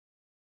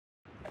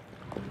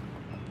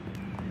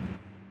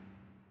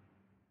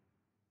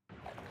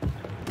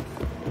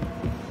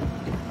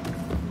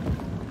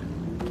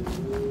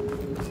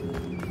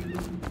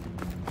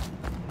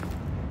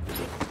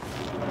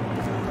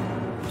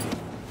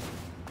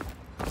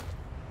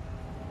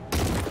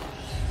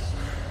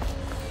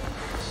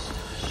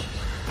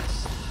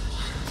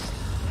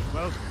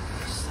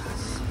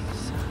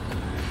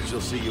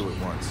see you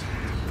at once.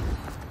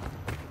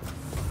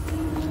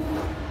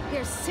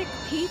 They're sick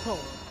people,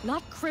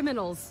 not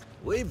criminals.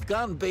 We've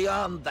gone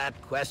beyond that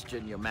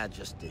question, Your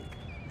Majesty.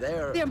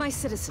 They're my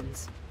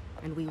citizens,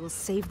 and we will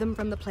save them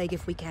from the plague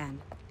if we can.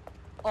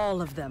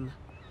 All of them.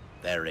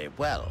 Very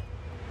well.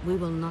 We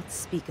will not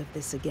speak of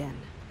this again.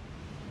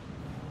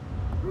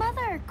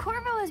 Mother,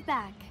 Corvo is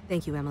back.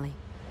 Thank you, Emily.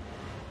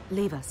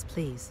 Leave us,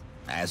 please.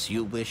 As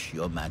you wish,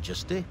 Your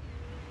Majesty.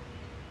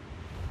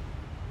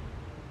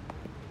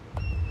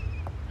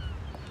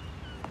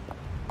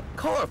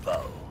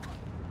 Corvo.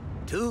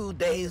 2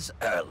 days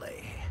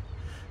early.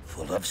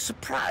 Full of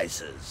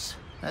surprises,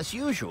 as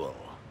usual.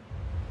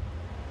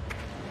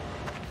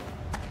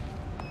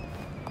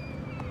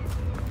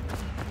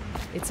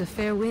 It's a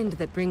fair wind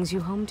that brings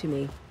you home to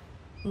me.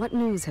 What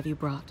news have you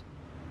brought?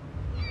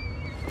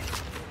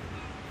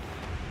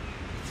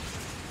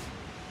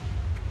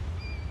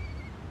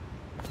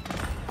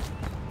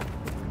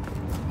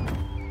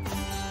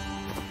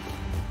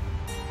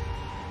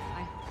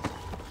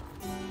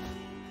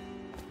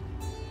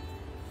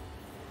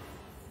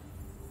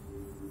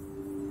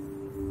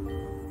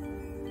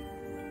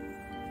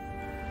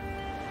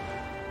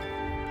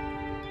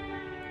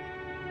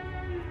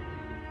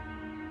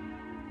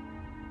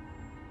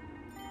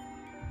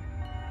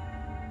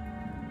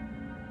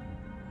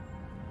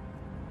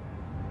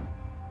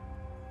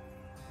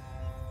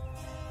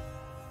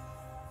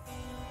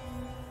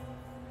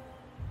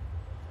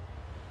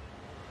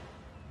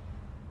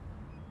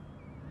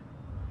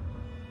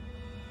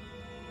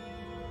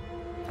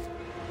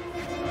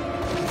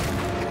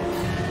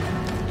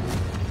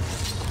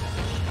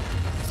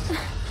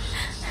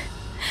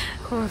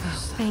 Corvo,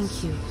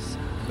 thank you.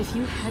 If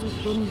you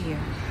hadn't been here...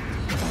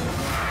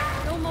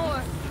 No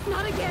more!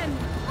 Not again!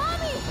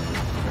 Mommy!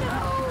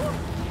 No!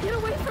 Get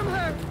away from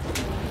her!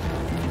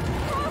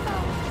 Corvo!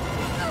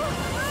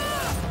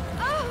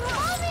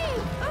 Mommy!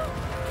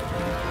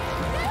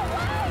 Get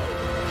away!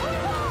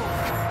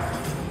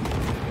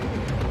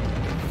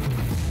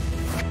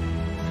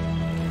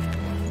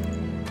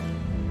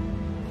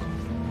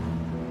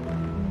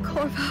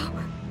 Corvo!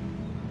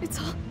 It's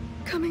all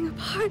coming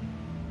apart.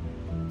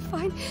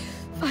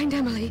 Find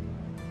Emily.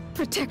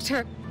 Protect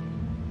her.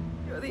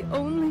 You're the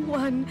only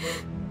one.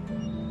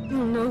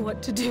 You'll know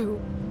what to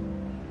do.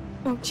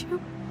 Won't you?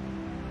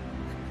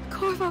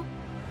 Corvo.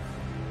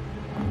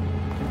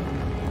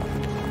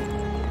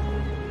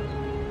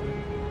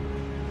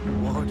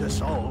 Lord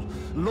us all,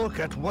 look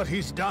at what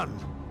he's done.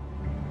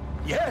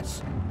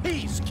 Yes,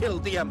 he's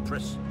killed the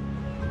Empress.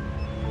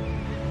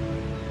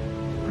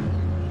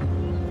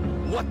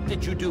 What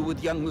did you do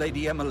with young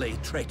Lady Emily,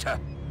 traitor?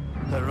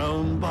 Her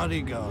own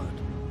bodyguard.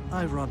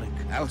 Ironic.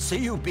 I'll see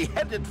you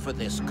beheaded for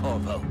this,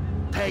 Corvo.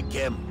 Peg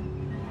him.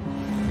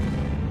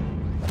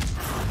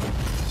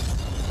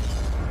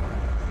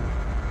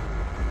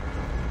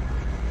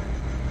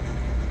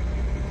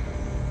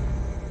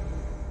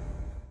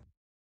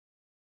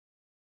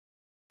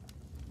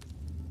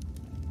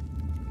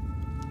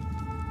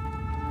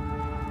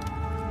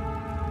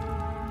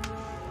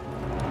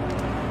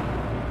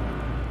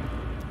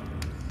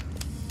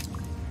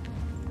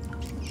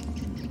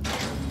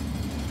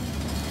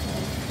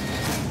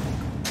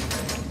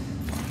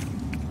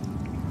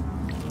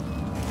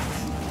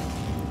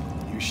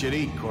 You should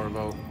eat,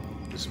 Corvo.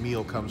 This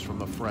meal comes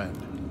from a friend.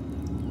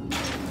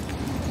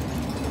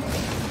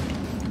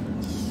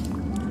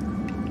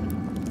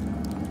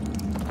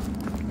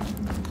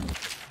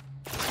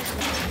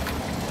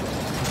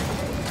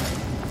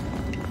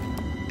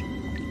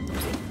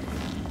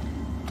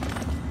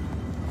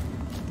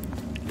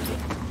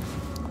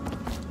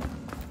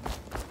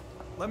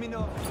 Let me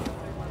know.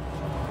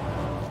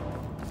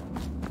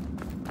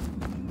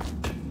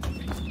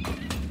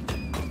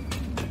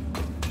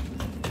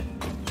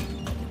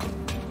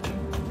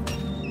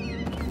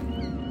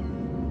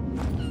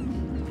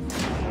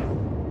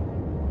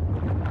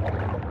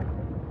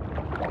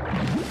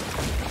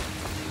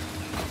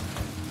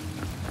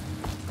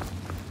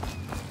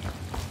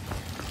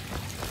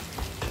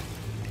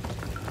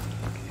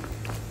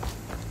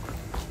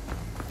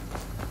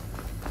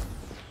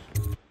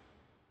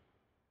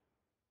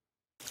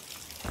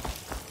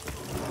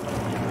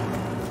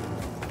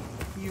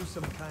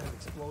 Some kind of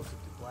explosive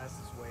to blast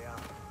his way out.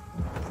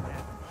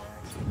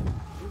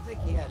 You think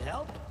he had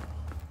help?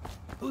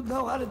 Who'd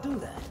know how to do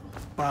that?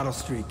 Bottle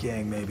Street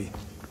gang, maybe.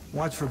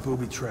 Watch for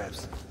booby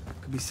traps.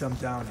 Could be some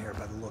down here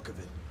by the look of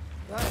it.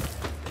 Good.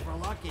 If we're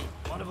lucky,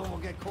 one of them will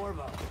get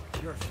Corvo.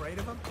 You're afraid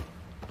of him?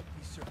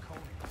 He's Sir Coney.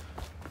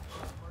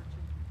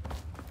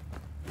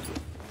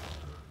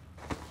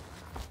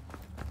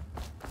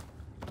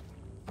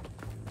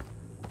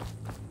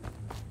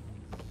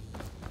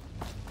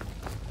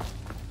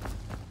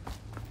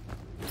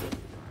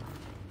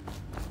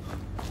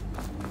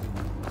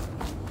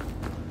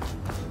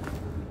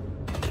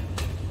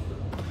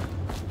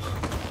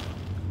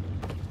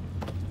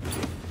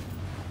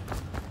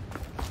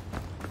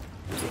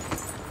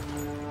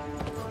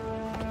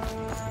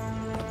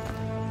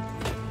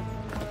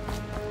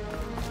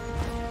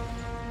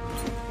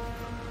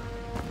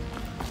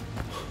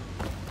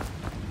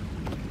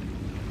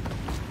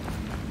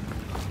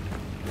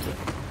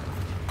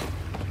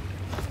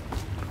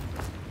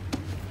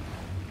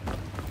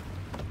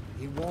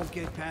 won't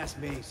get past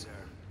me, sir.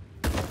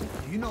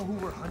 Do you know who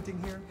we're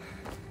hunting here?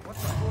 What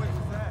the boy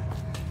was that?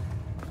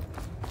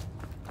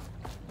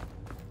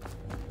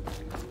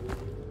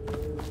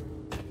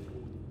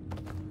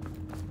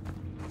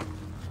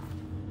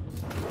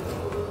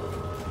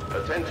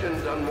 Attention,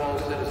 Dunwall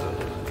citizens.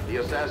 The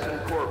assassin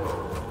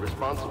Corvo,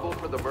 responsible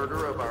for the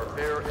murder of our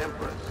fair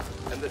Empress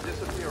and the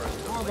disappearance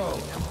of Corvo,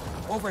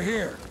 over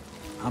here.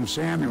 I'm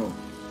Samuel,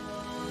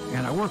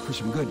 and I work for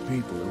some good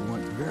people who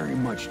want very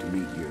much to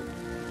meet you.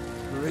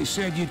 They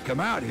said you'd come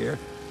out here.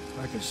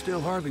 I can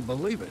still hardly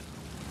believe it.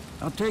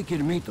 I'll take you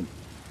to meet them.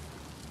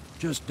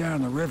 Just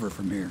down the river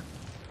from here.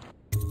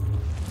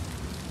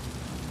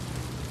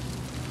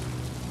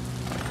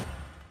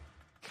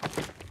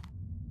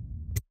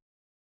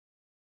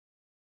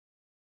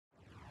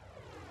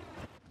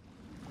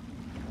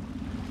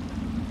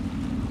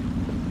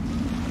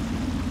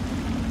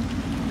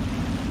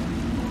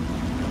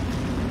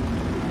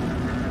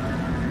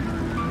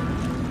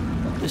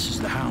 This is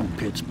the Hound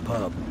Pit's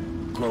pub,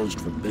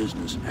 closed for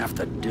business. Half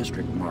the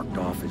district marked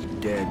off as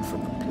dead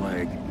from the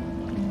plague.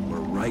 We're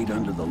right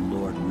under the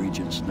Lord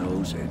Regent's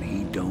nose, and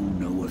he don't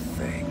know a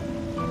thing.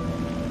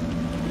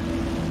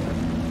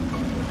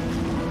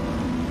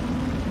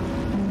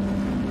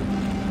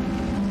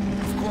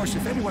 Of course,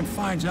 if anyone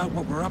finds out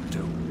what we're up to,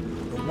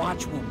 the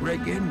Watch will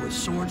break in with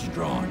swords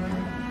drawn.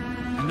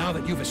 And now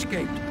that you've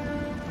escaped,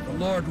 the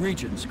Lord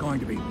Regent's going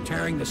to be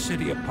tearing the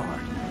city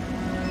apart.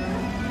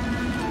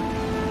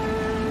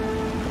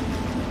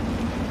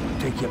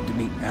 Take you up to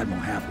meet Admiral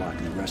Havelock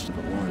and the rest of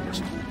the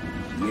Loyalists.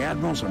 The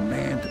Admiral's a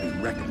man to be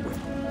reckoned with.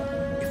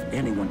 If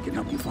anyone can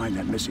help you find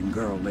that missing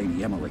girl,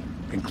 Lady Emily,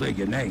 and clear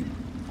your name,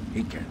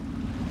 he can.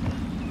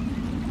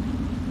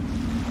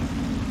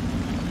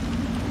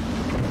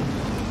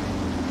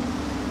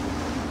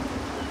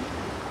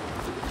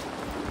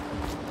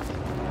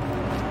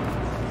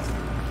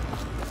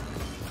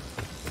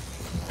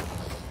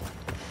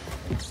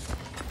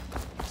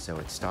 So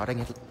it's starting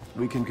at...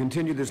 We can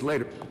continue this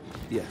later.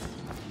 Yes.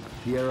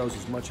 Piero's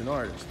as much an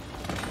artist.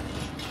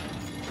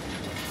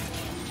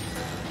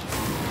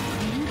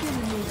 Can you get a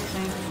new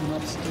tank from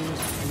upstairs,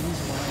 please,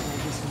 while I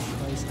hold this in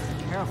place?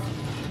 Careful.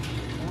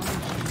 I want to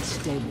keep it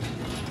stable.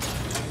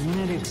 When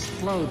it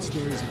explodes,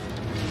 there's...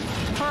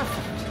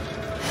 Perfect!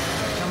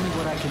 Tell me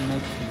what I can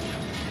make for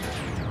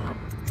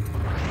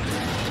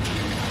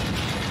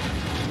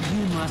you.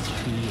 You must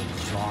be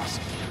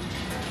exhausted.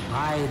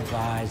 I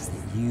advise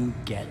that you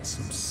get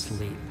some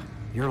sleep.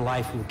 Your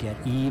life will get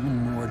even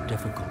more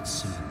difficult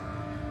soon.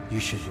 You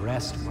should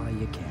rest while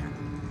you can.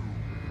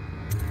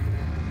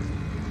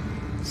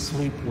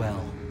 Sleep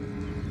well.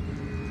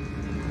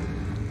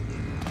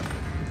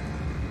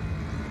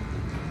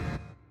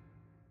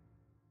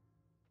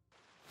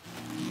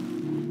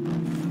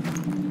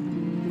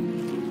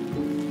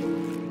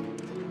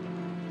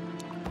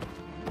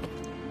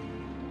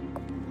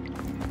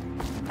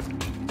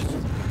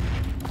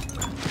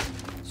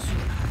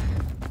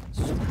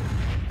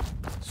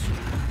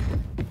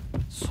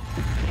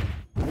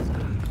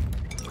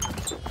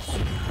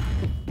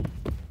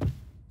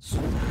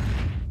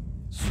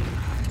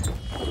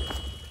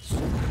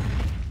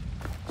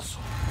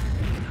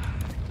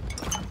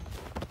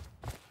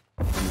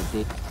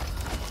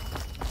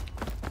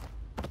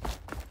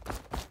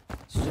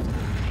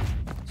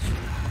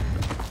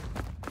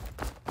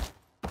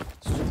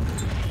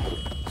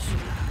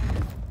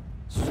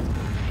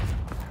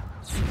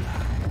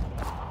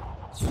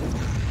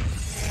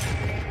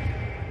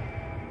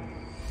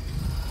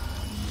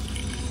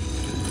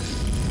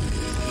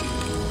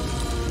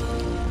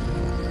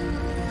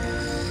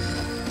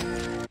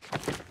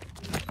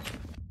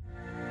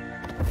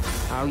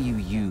 How you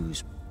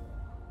use...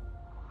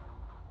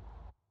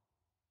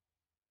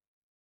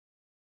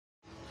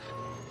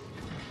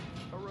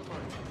 A reminder to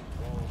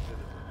all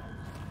citizens.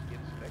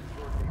 Inspect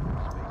your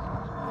neighbor's spaces.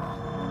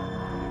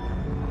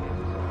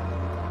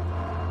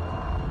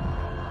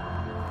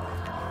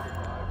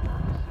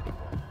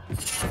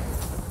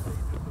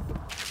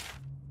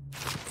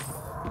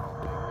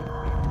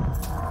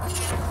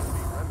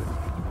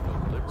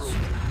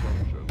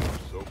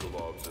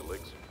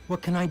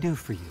 What can I do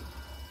for you?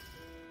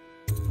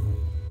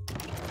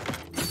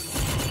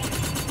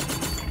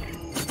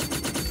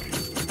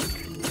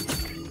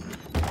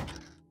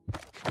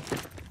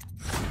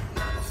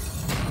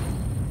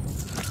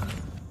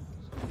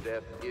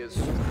 Death is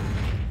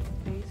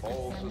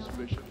all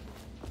suspicion.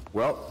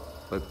 Well,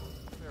 but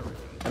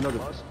another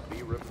Must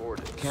be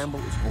reported. Campbell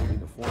is holding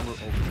the former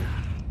opening.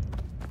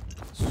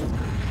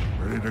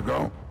 Ready to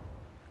go?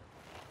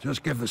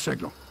 Just give the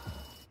signal.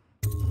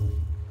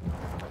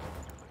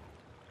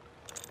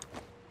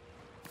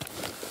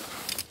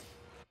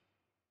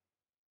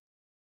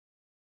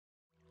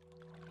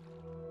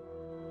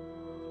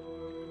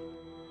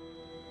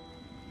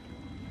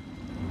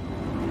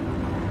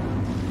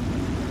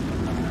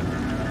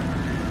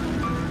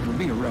 It'll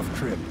be a rough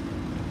trip.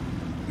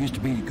 Used to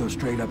be to go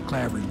straight up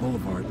Clavering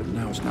Boulevard, but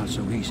now it's not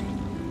so easy.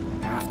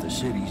 Half the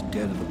city's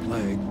dead of the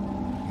plague.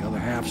 The other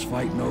half's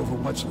fighting over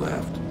what's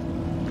left.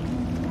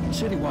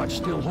 City Watch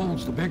still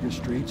holds the bigger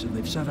streets, and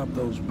they've set up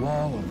those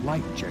wall of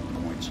light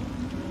checkpoints.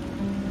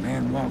 A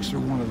man walks through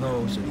one of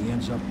those, and he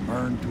ends up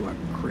burned to a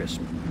crisp.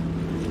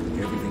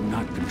 Everything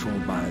not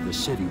controlled by the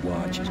City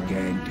Watch is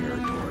gang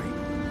territory.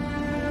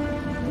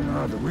 There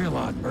are the real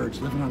odd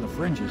birds living on the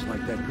fringes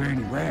like that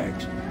Granny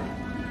Rags.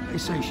 They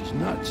say she's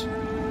nuts. I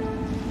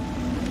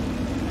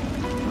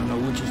don't know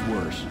which is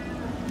worse.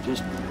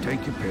 Just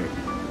take your pick.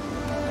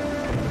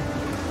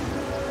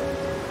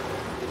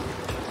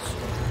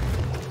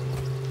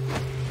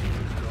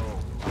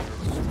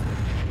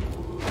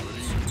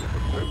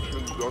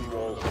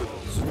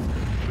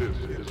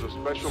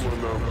 Special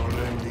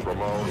announcement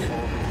from our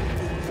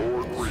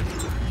Lord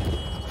Regent.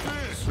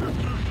 This is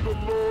the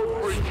Lord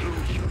Regent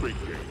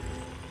speaking.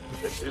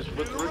 It is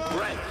with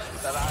regret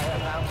that I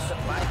announce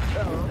that my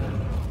term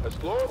as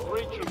Lord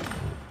Regent.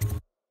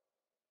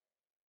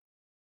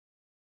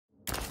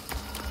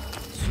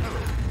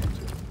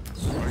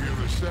 Are you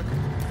the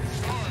second?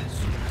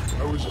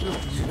 I was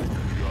just reading in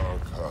the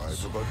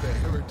archive about the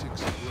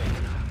heretics of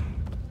Rome.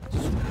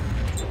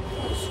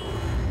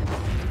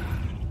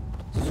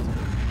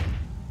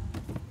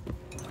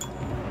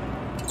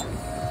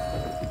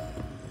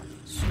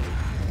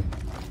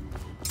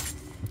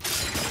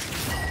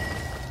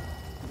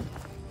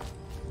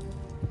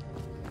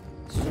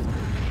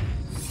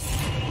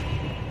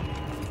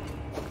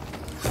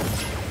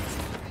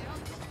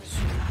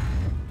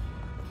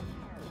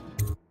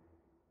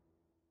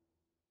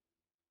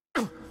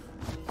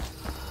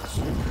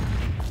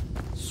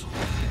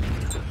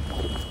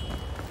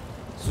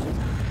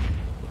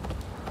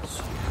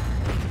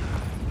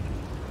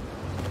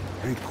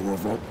 Hey,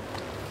 Corvo.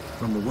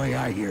 From the way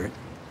I hear it,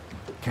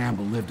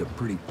 Campbell lived a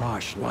pretty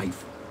posh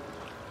life.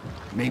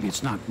 Maybe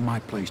it's not my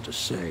place to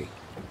say,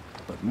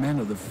 but men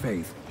of the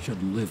faith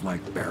shouldn't live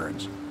like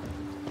barons.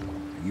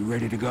 Are you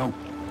ready to go?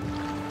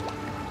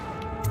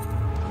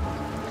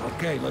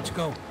 Okay, let's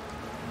go.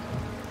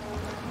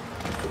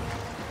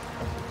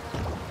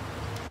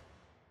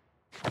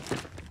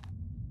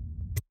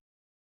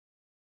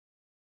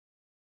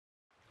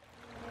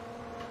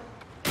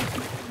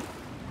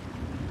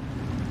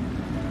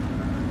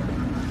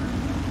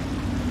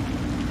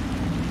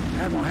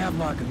 Admiral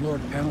Havelock and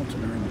Lord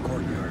Pendleton are in the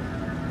courtyard.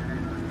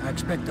 I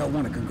expect they'll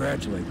want to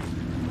congratulate you.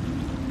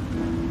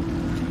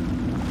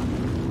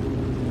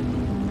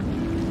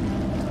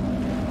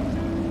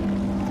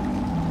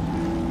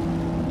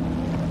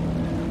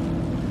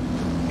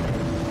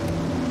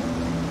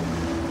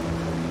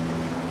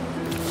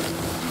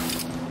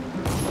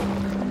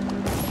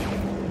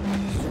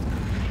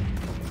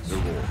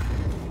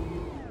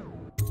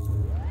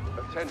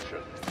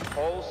 Attention,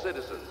 all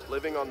citizens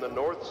living on the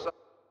north side.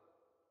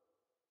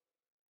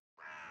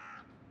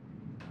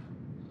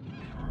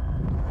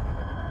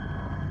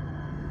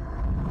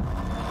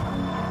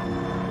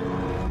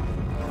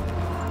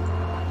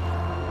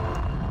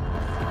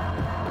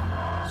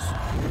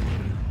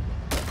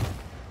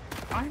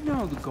 I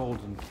know the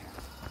Golden Cat.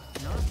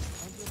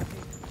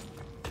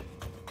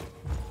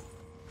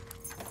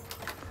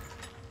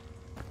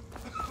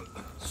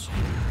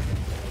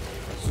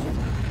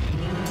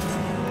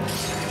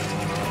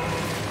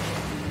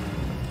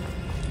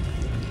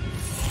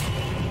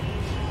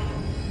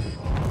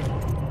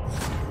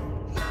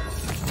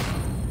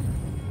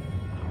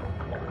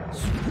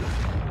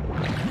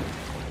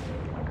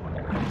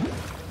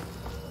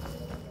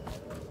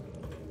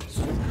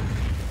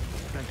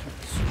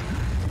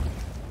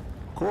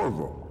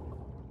 Corvo.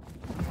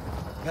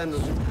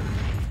 Pendleton.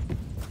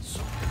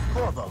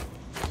 Corvo,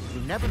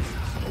 you never...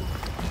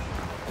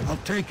 I'll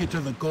take you to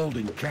the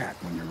Golden Cat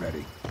when you're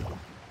ready.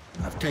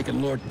 I've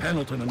taken Lord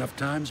Pendleton enough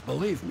times,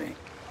 believe me.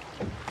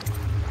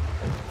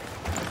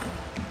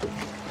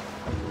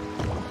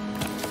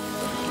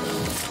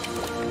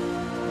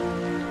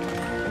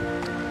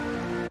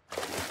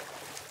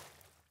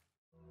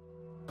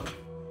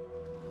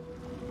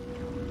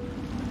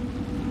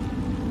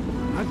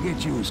 I'll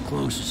get you as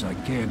close as I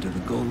can to the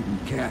Golden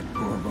Cat,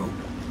 Corvo.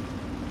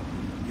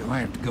 You'll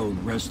have to go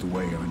the rest of the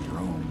way on your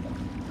own.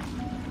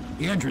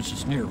 The entrance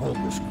is near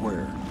Holger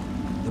Square.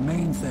 The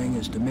main thing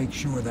is to make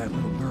sure that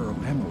little girl,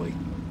 Emily,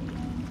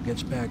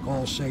 gets back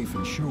all safe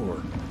and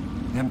sure.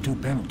 Them two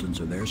Pendletons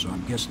are there, so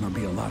I'm guessing there'll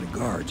be a lot of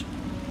guards.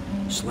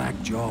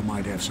 Slackjaw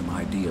might have some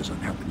ideas on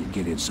helping you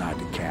get inside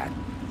the cat,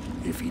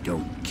 if he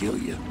don't kill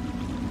you.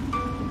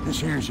 This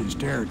here's his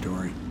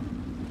territory.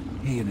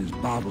 He and his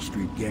Bottle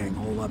Street gang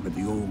hole up at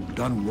the old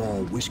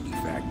Dunwall whiskey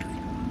factory.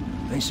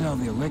 They sell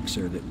the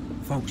elixir that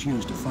folks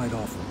use to fight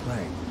off the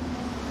plague.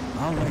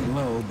 I'll lay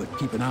low, but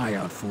keep an eye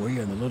out for you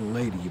and the little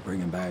lady you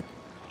bring him back.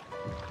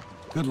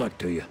 Good luck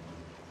to you.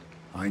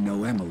 I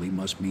know Emily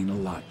must mean a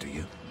lot to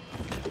you.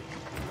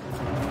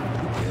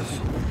 Yes.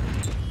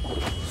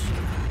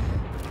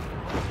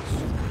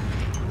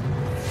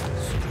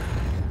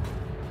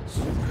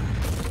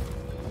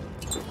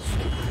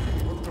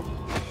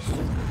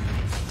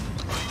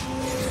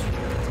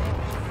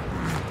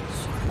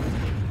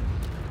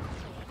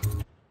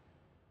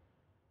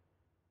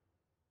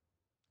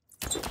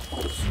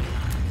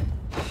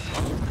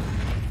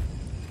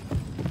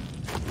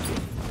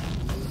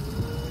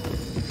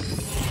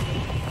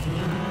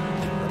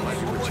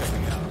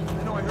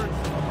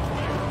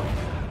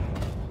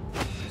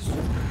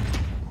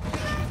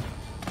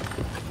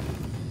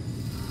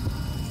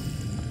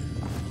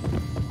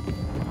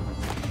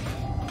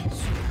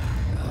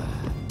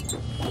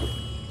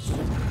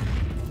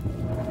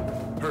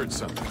 heard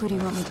something. Who do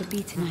you want me to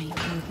be tonight,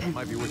 Open?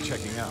 Might be worth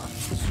checking out.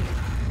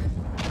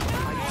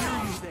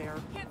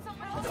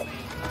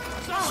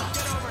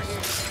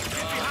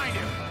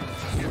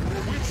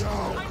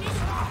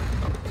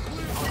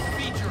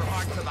 Feed your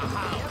heart to the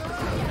hound.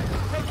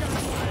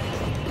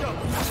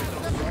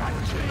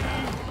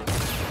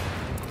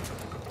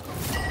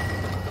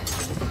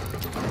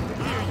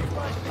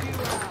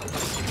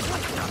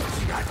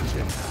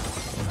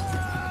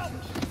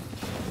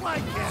 I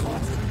can't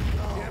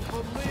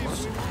believe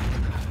it.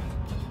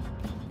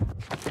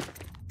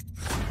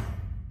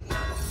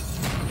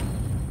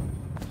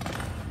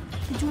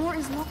 The door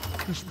is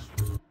locked.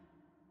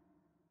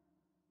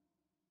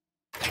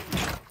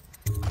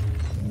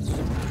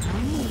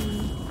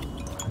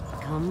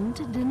 Come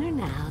to dinner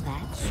now,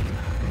 that's...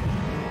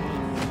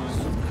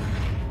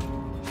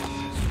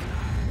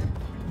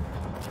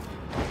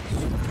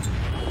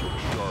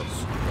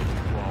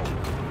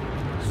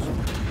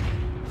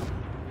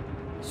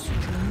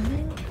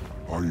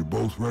 Are you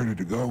both ready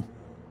to go?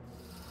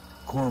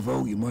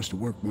 Corvo, you must have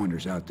worked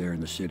wonders out there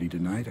in the city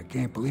tonight. I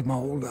can't believe my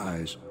old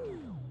eyes.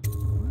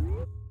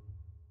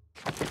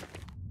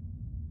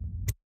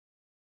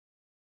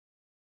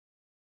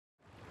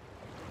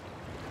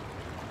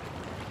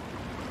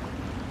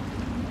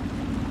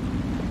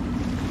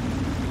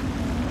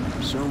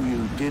 So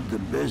you did the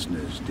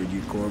business, did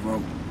you,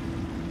 Corvo?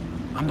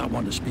 I'm not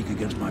one to speak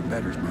against my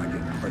betters, mind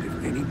you, but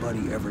if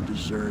anybody ever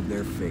deserved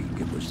their fate,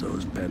 it was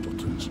those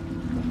Pendletons.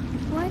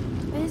 What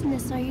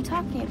business are you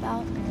talking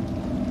about?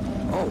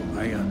 Oh,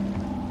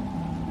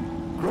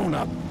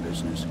 grown-up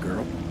business,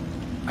 girl.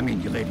 I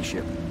mean, your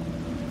ladyship.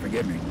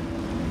 Forgive me.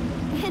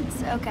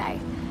 It's okay.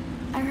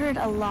 I heard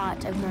a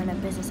lot of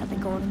grown-up business at the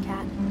Golden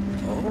Cat.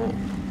 Oh,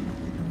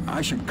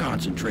 I should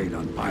concentrate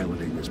on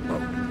piloting this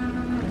boat.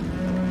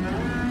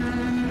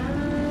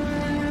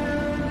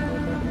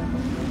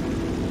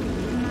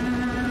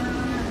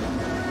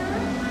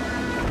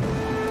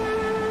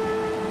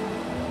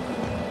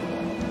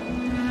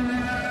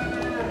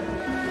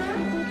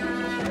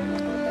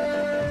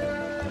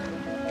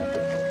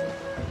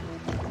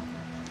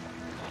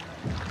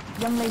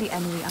 Young Lady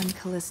Emily, I'm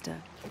Callista.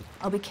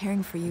 I'll be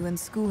caring for you and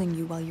schooling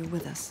you while you're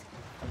with us.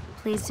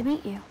 Pleased to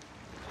meet you.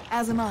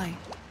 As am I.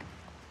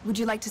 Would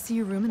you like to see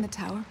your room in the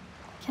tower?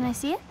 Can I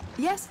see it?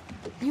 Yes,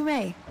 you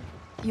may.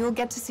 You'll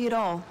get to see it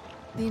all.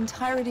 The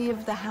entirety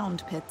of the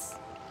Hound Pits.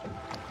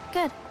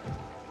 Good.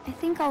 I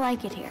think I'll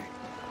like it here.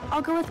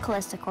 I'll go with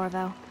Callista,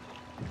 Corvo.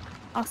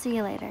 I'll see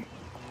you later.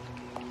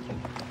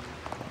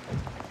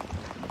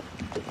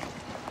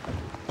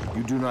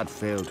 You do not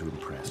fail to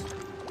impress.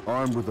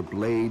 Armed with a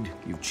blade,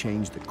 you've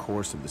changed the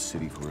course of the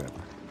city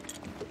forever.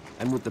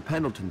 And with the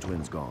Pendleton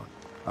twins gone,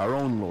 our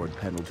own Lord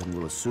Pendleton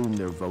will assume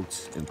their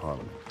votes in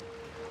Parliament.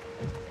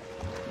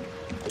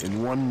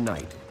 In one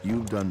night,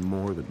 you've done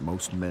more than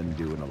most men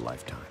do in a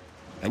lifetime.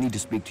 I need to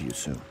speak to you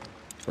soon.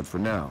 But for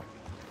now,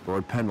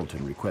 Lord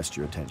Pendleton requests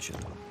your attention.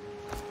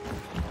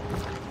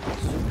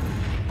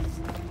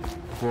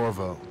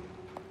 Corvo.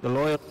 The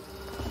loyal...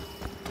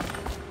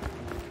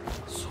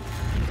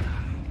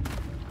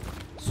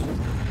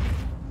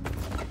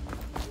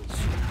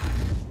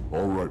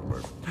 All right,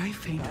 man. Very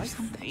faint or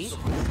something.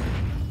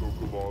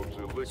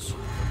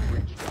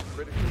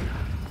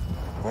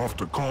 Off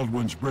to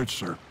Caldwin's Bridge,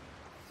 sir.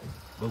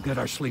 We'll get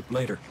our sleep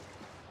later.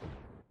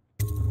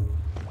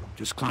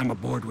 Just climb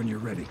aboard when you're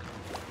ready.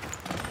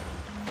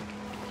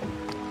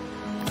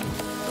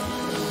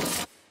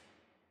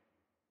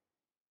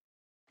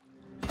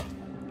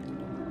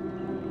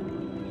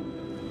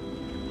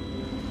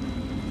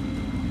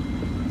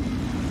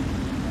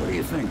 What do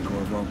you think,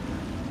 Corvo?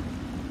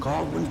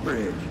 Caldwin's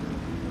Bridge.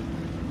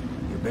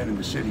 You've been in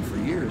the city for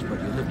years, but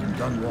you lived in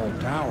Dunwall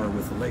Tower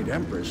with the late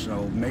Empress,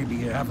 so maybe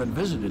you haven't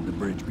visited the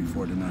bridge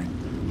before tonight.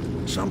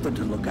 Something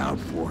to look out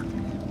for.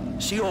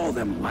 See all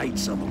them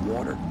lights on the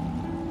water?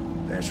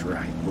 That's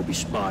right, we'll be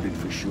spotted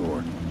for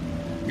sure.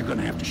 You're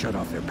gonna have to shut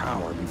off their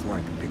power before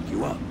I can pick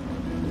you up.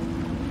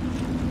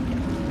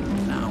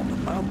 Now,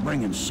 about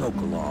bringing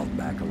Sokolov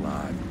back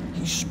alive,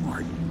 he's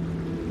smart.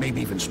 Maybe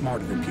even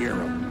smarter than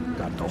Piero.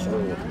 Got the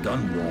whole of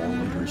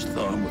Dunwall under his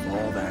thumb with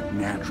all that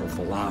natural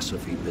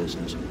philosophy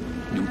business.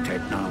 New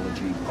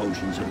technology,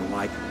 potions and the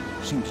like.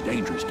 Seems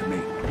dangerous to me.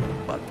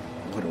 But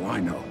what do I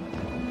know?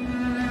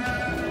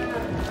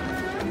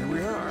 Here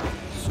we are.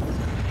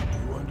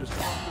 You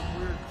understand the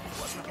weird...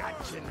 What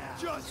got you now?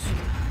 Just...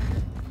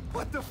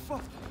 What the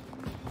fuck?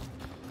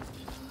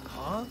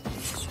 Huh?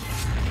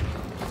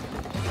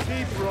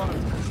 Keep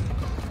running.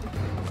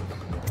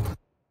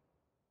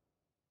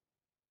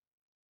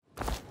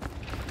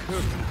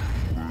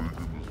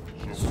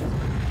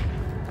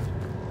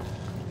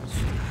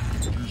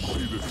 You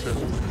see the test go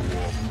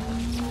off.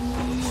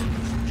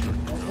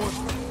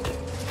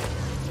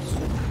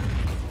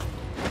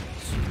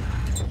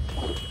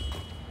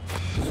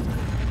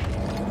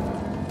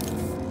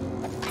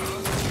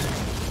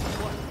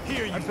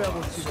 Here you I bet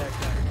we'll see that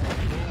guy.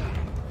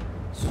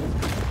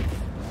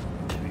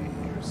 Be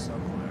here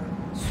somewhere.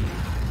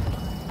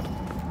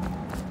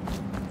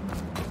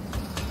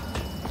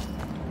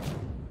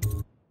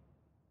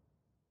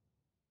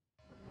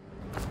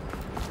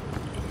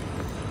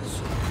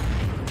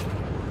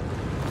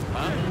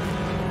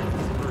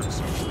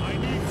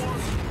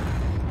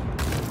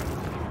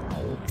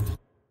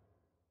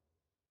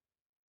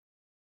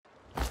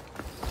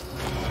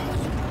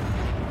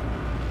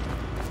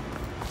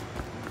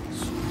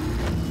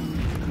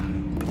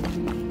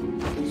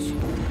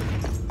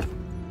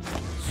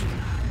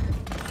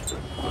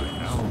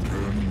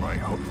 I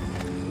hope.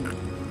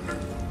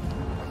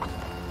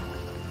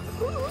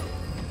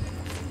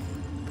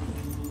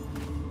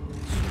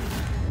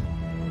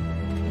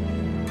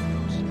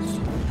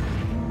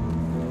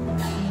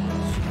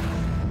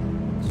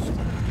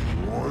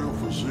 Royal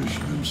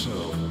physician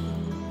himself.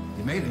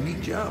 You made a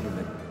neat job of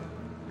it.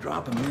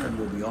 Drop him here and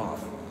we'll be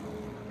off.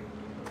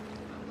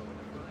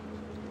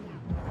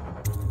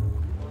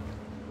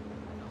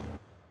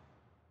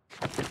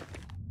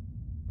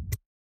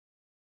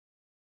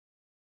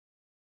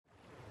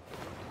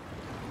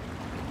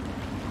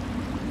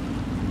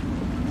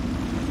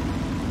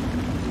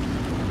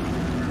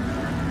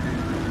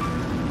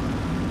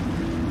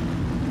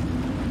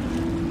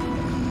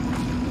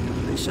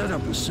 They set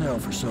up a cell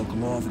for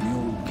Sokolov in the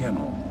old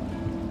kennel.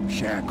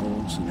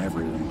 Shackles and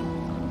everything.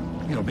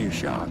 It'll be a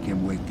shock,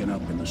 him waking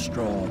up in the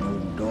straw and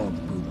old dog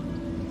poop.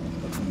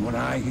 But from what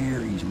I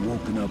hear, he's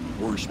woken up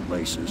worse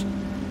places.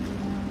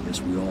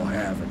 Guess we all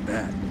have at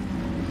that.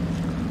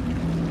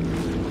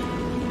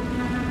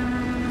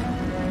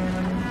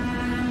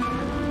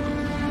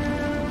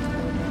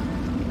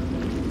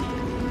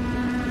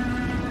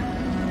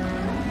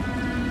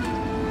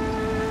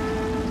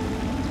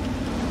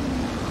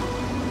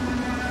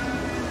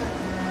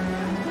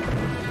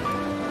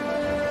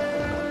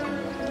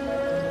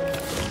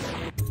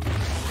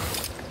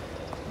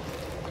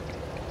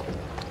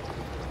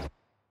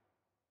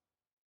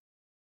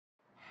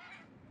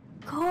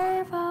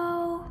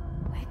 Corvo,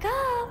 wake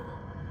up!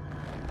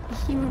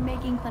 You were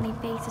making funny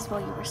faces while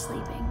you were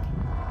sleeping.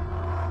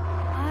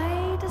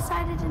 I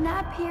decided to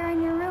nap here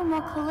in your room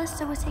while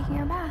Callista was taking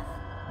her bath.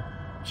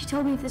 She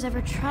told me if there's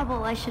ever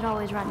trouble, I should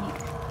always run here.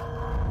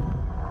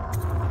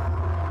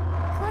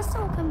 Callista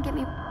will come get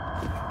me.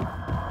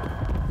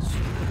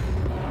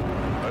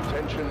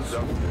 Attention,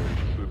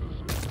 citizens.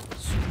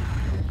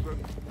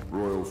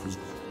 Royal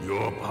physician.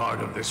 You're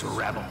part of this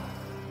rabble.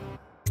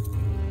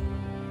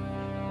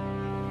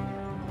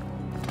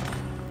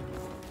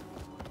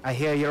 I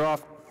hear you're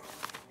off.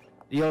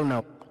 You'll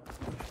know.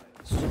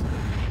 The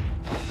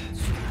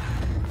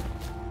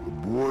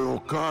Royal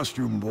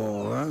Costume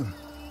Ball, huh?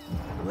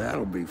 Well,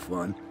 that'll be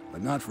fun,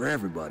 but not for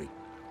everybody.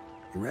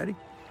 You ready?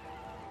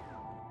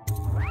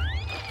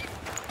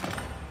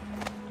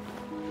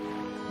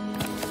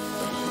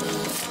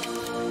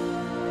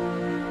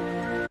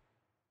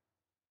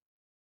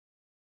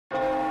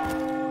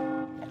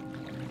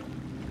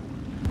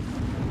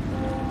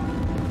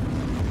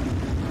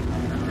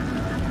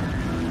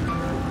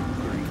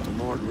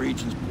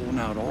 Regent's pulling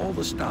out all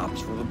the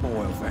stops for the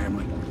Boyle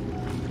family.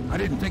 I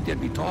didn't think there'd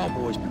be tall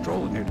boys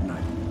patrolling here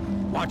tonight.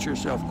 Watch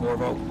yourself,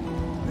 Corvo.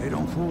 They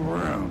don't fool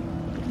around.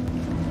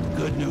 The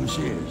good news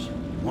is,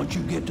 once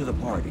you get to the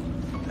party,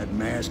 that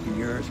mask of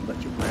yours will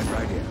let you blend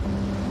right in.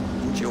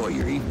 Enjoy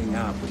your evening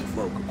out with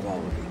folk of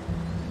quality.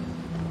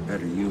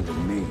 Better you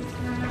than me.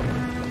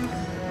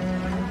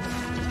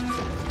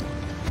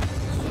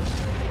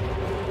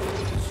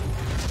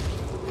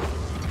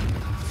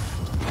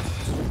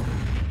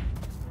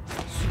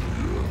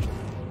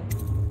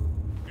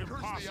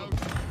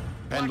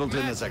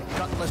 Pendleton is a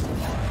gutless...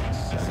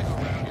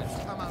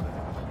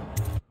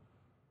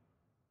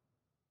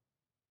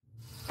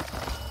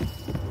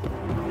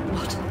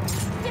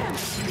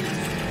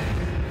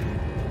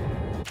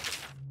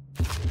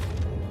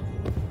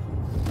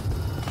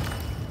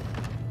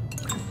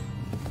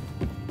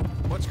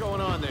 What's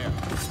going on there?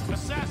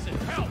 Assassin,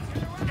 help!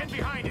 Get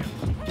behind him!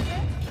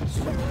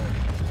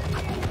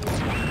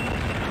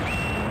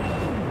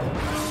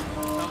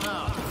 Come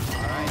out.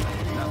 All right,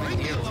 nothing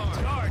here.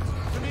 Guards,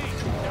 to me.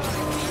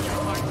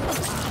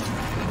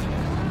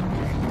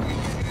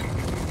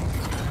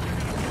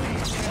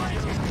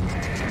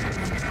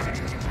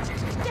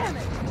 Damn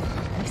it!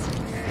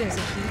 There's a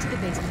key to the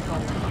basement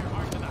vault.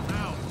 Heart to the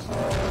house.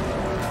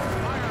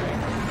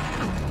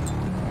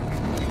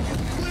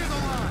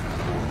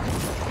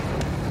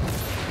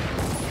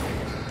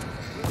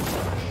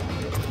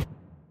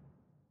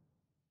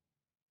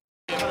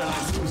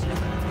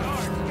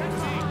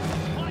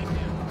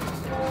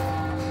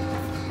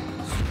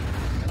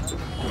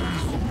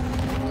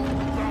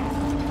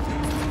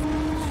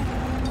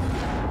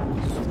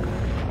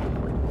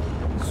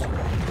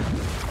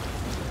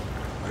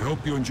 I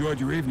hope you enjoyed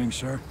your evening,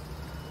 sir.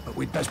 But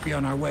we'd best be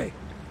on our way.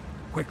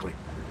 Quickly.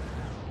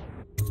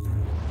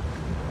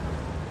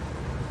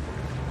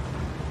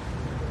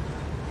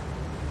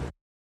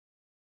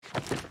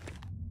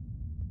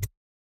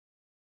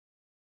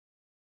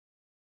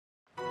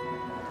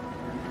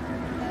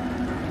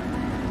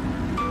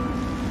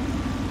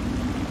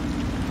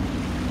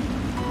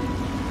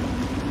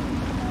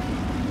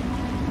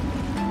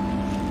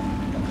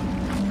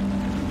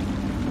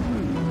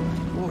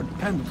 Lord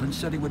Pendleton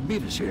said he would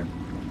meet us here.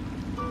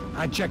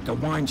 I checked the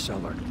wine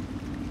cellar.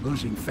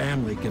 Losing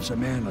family gives a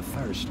man a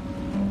thirst.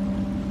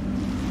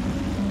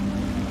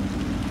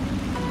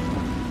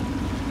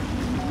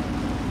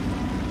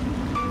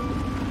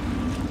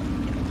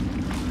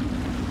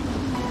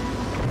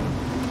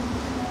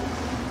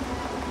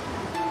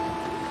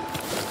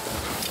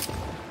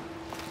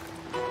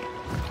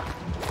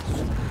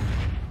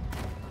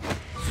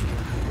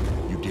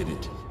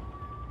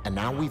 And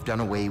now we've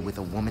done away with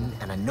a woman,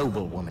 and a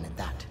noble woman at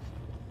that.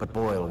 But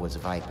Boyle was a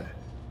viper.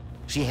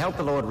 She helped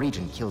the Lord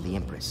Regent kill the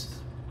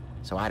Empress,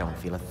 so I don't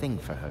feel a thing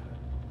for her.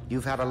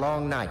 You've had a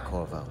long night,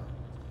 Corvo,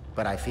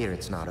 but I fear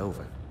it's not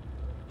over.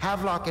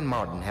 Havelock and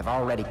Martin have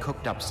already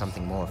cooked up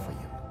something more for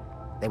you.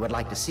 They would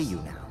like to see you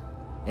now,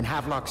 in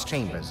Havelock's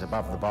chambers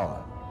above the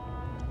bar.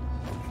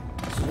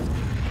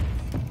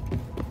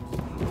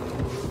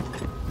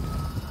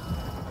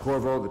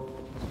 Corvo,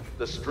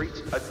 The streets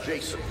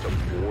adjacent to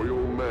Boyle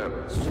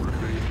Manor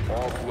remain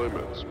off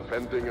limits,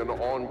 pending an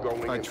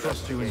ongoing I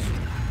trust you in.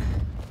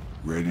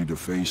 Ready to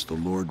face the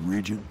Lord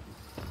Regent?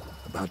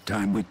 About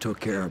time we took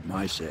care of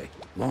my say.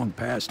 Long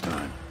past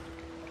time.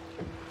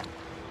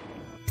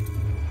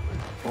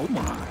 Oh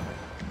my.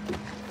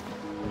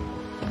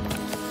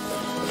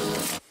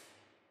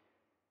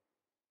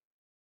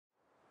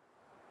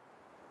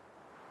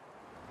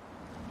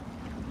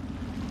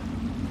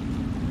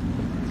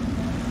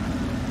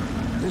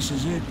 This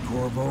is it,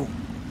 Corvo.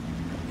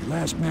 Your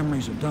last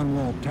memories of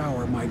Dunwall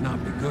Tower might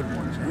not be good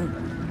ones, huh?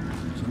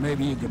 So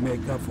maybe you can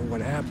make up for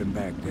what happened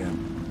back then.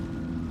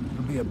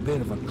 It'll be a bit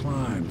of a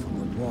climb from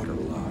the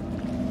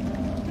waterlogged.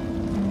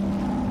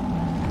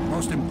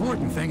 Most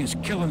important thing is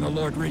killing the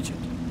Lord Regent.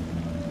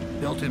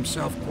 Built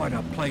himself quite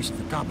a place at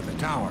the top of the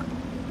tower.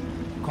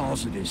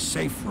 Calls it his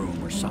safe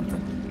room or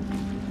something.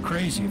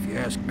 Crazy if you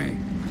ask me.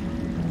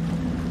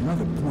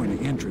 Another point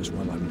of interest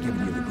while I'm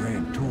giving you the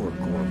grand tour,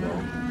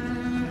 Corvo.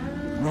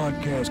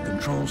 Broadcast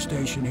control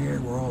station here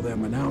where all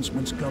them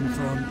announcements come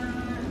from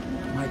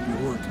might be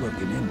worth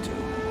looking into.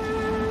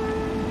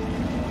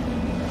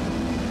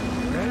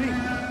 Ready?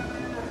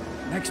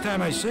 Next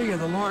time I see you,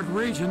 the Lord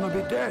Regent will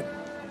be dead.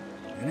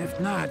 And if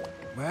not,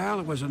 well,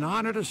 it was an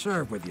honor to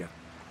serve with you.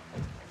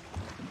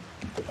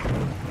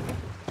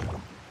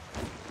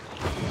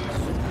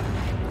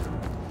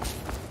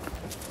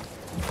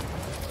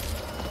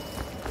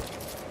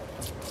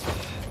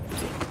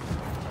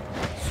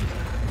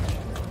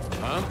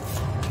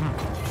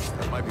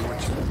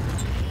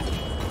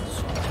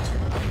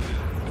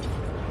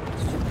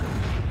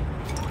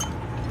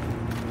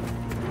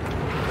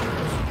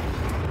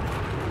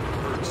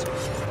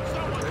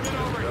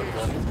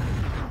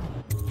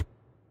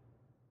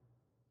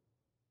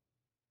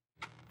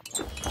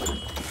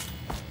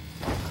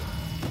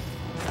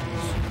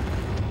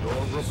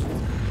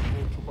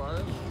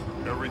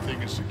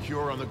 Everything is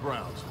secure on the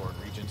grounds, Lord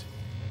Regent.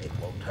 It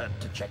won't hurt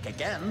to check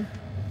again.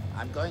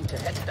 I'm going to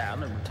head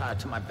down and retire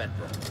to my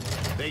bedroom.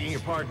 Begging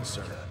your pardon,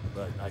 sir,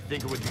 but I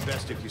think it would be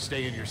best if you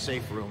stay in your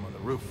safe room on the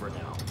roof for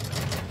now.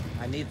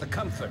 I need the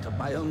comfort of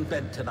my own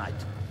bed tonight.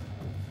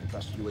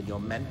 Trust you and your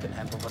men can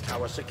handle the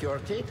tower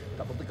security.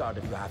 Double the guard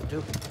if you have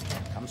to.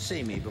 Come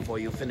see me before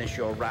you finish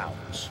your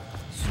rounds.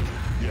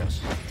 Yes.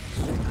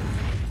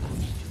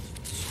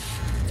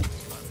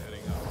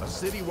 A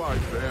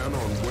citywide ban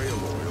on whale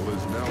oil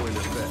is now in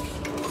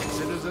effect.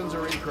 Citizens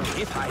are encouraged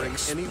to bring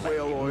any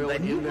whale oil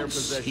in their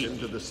possession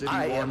to the city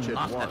watch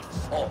at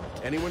once.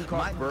 Anyone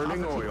caught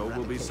burning oil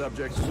will be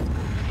subject to...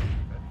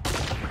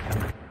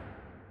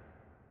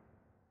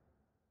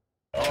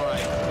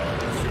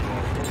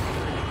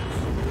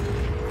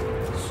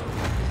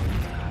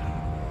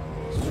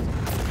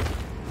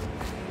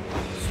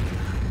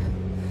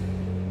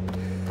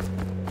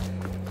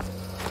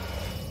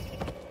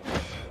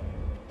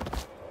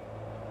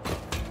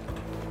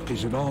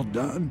 Is it all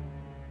done?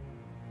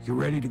 You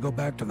ready to go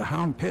back to the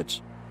Hound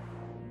Pits?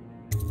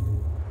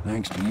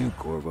 Thanks to you,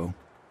 Corvo.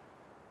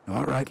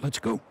 All right, let's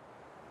go.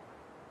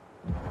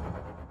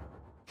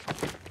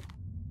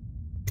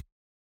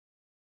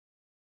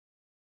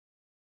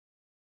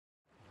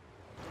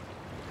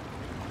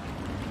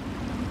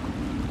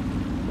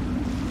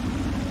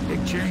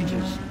 Big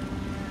changes.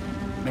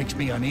 Makes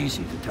me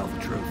uneasy, to tell the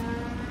truth.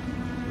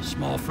 A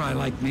small fry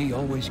like me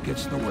always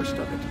gets the worst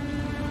of it.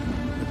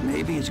 But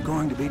maybe it's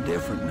going to be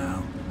different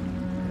now.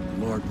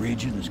 The Lord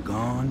Regent is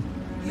gone.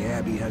 The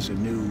Abbey has a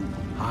new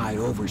High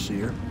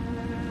Overseer.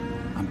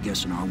 I'm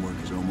guessing our work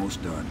is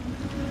almost done.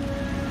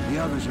 The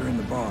others are in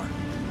the bar.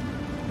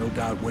 No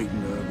doubt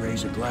waiting to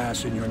raise a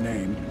glass in your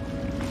name.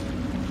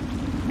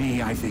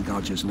 Me, I think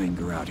I'll just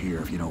linger out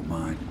here if you don't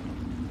mind.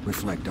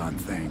 Reflect on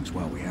things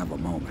while we have a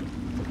moment.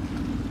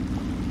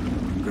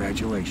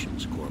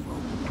 Congratulations, Corvo.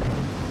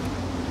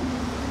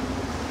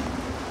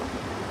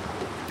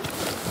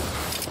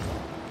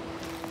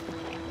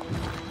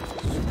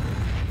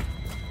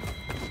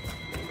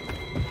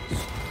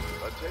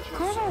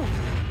 Corvo!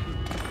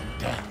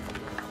 Damn.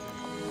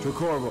 To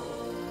Corvo.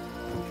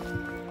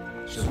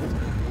 No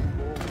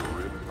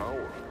longer in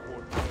power.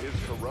 His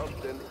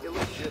corrupt and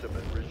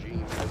illegitimate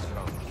regime has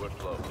come to a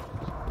close.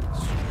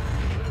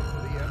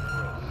 The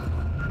Empress.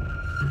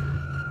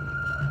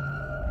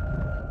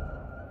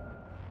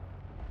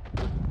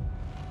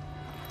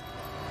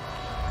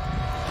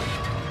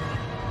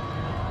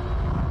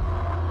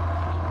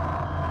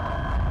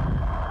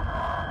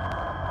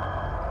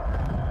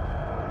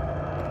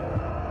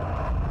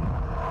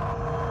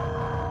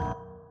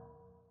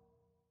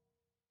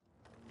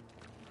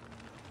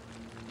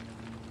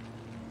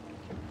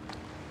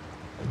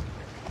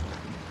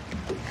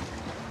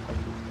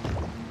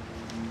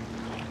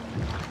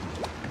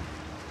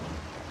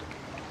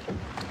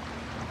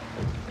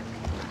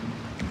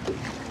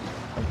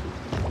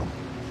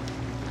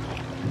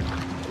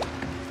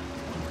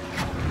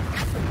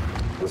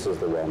 This is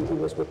the one who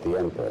was with the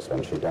Empress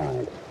when she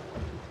died.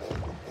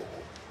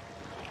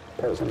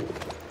 Posing.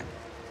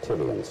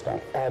 Tyrian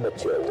stuff.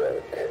 Amateur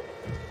work.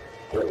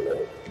 He'll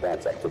live.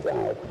 That's up to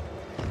Dowd.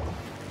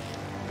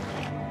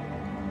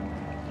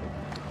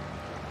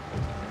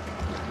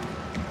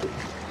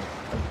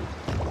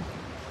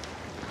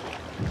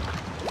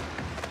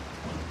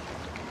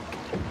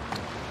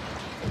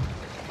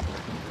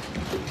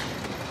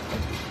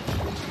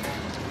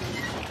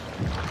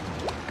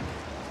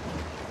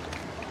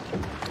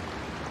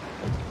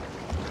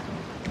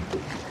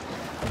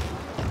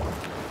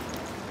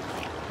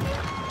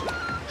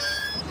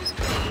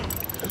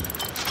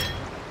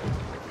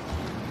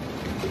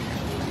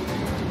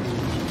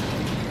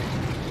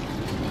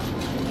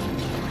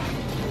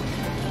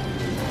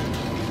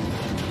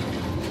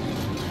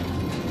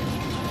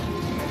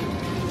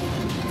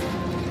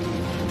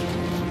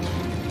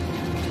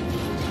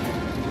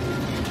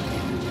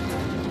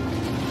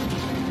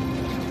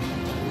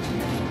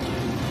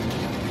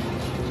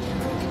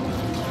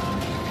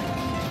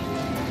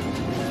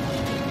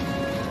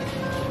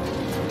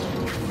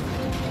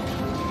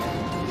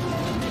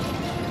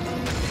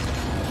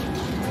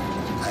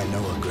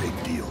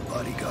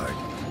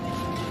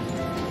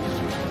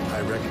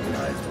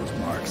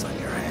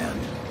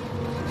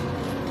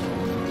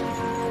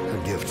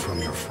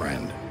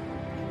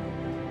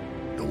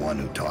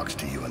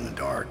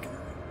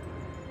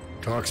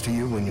 Talks to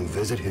you when you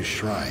visit his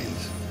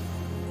shrines.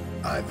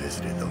 I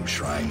visited those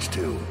shrines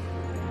too.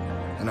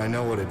 And I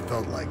know what it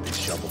felt like to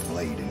shove a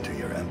blade into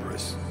your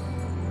Empress.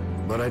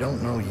 But I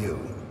don't know you,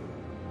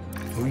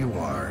 who you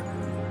are,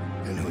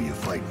 and who you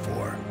fight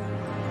for.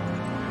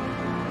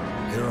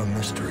 You're a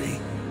mystery,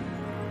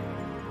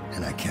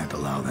 and I can't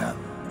allow that.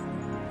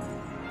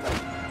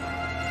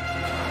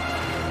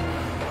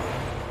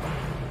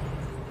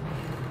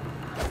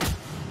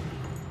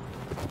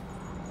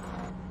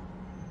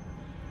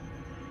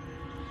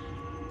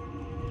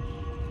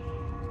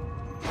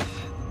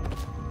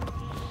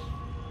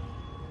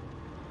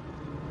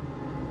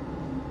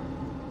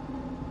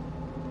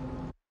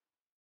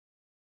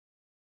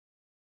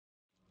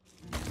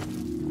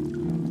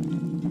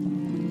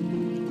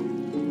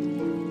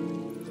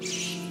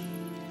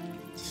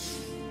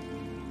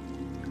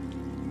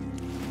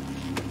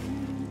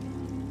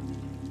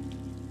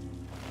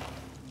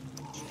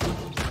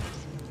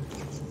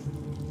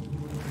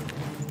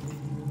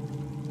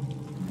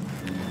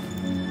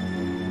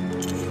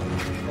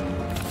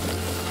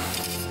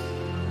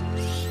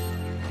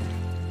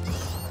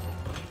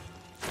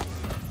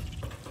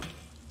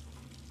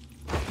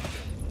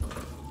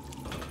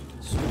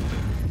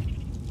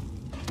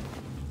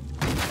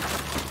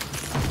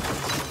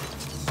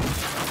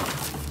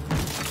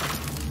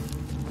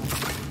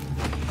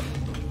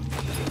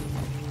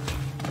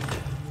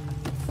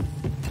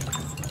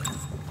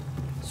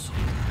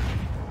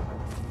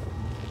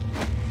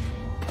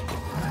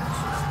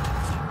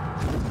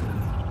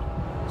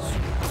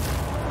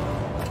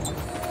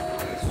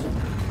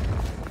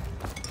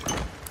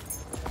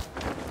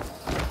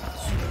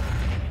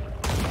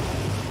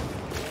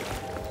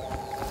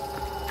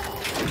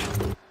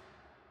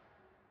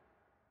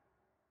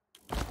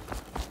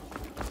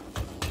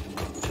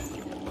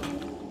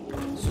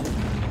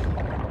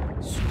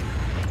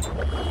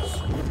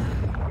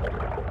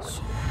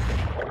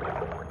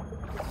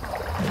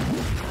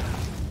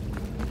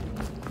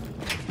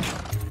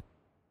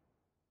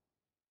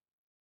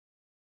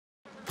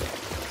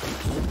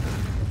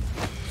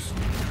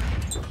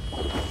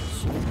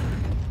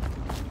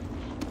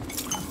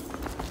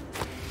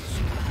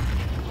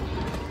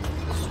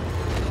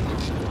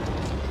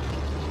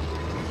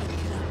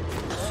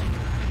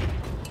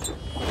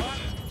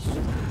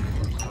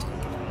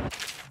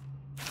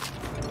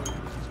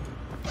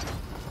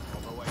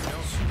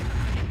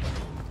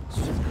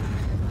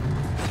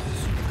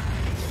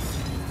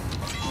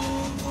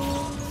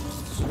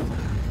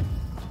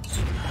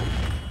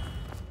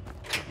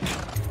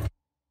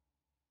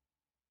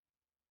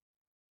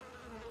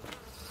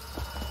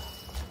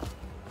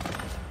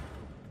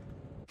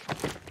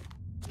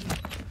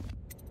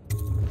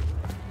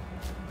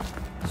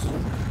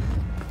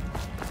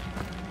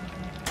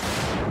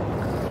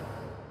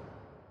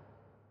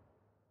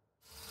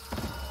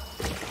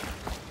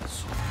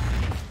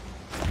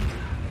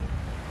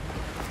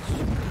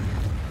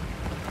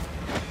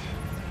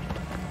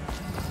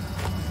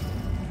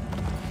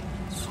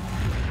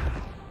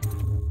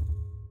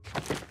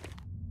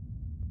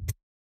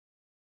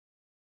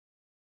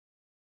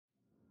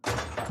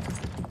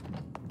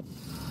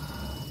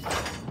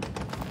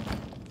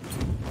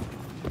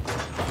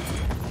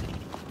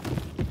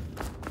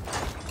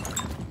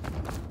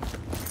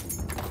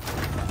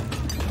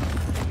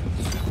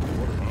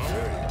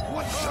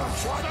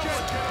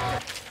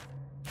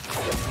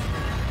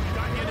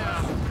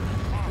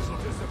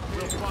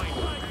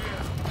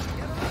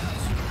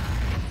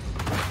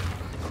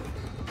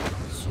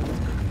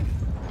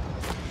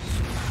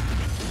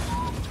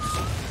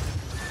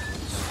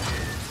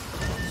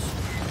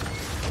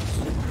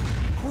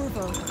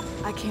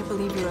 I can't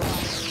believe you're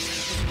alive.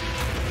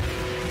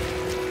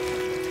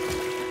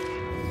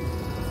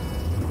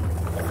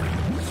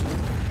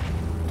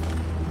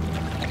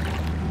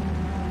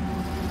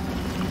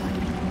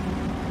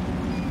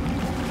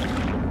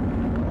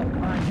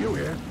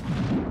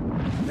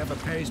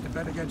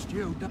 against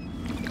you.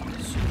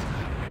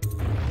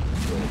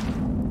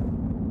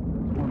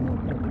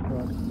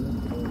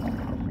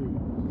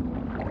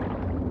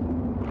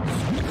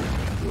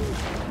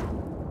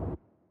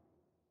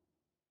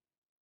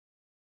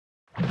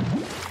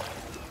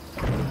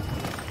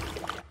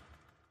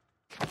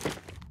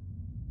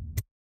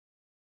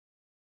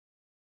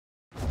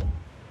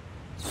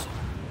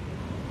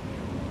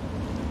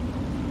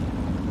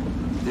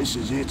 This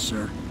is it,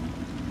 sir.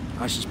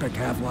 I suspect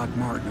Havelock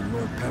Martin and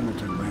Lord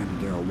Pendleton landed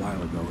there a while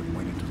ago and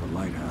went into the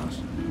lighthouse.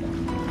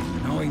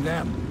 Knowing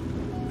them,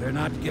 they're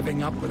not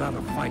giving up without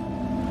a fight.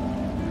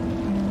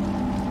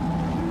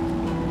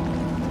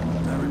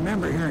 I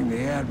remember hearing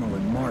the Admiral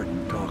and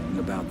Martin talking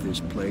about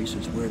this place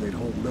as where they'd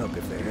hold up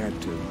if they had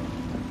to.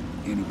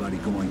 Anybody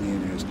going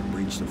in has to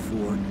breach the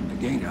fort and the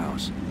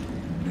gatehouse,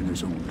 and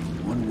there's only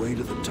one way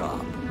to the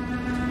top.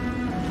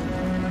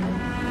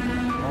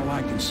 All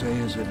I can say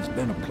is that it's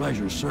been a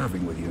pleasure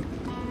serving with you.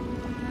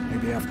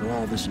 Maybe after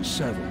all this is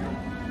settled,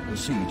 we'll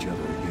see each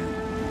other again.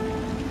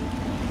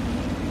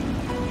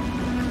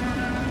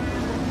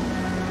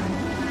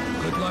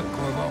 Good luck,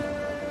 Corvo.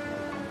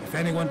 If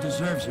anyone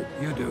deserves it,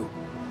 you do.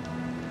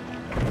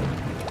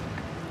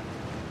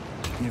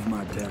 Give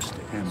my best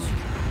to Emma.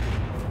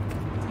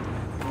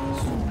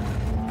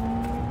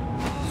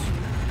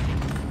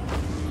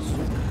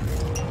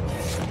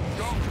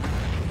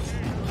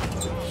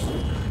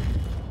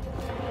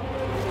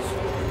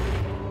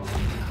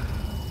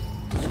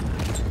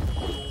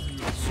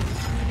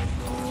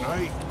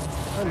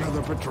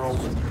 Another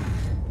patrolman.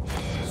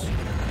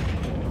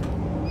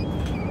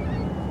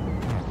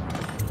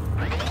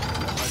 Might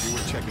be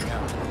worth checking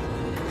out.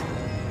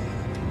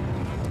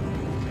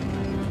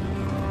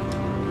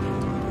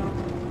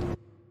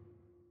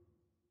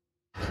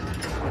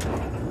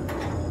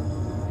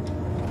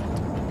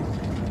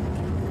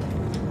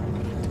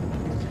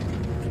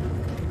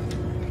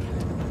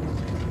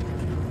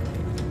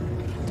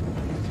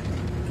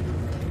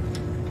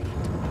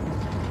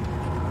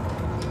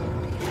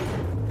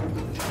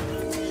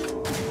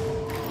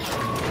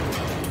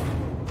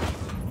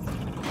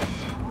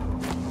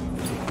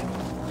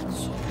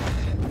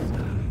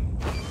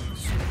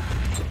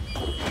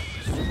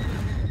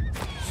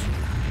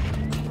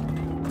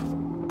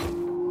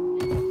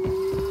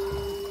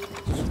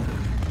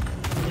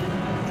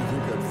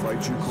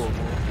 You,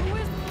 Corvo.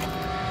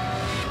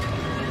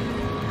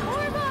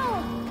 Corvo!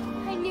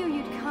 I knew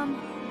you'd come.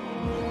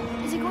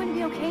 Is it going to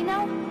be okay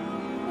now?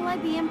 Will I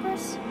be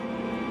Empress?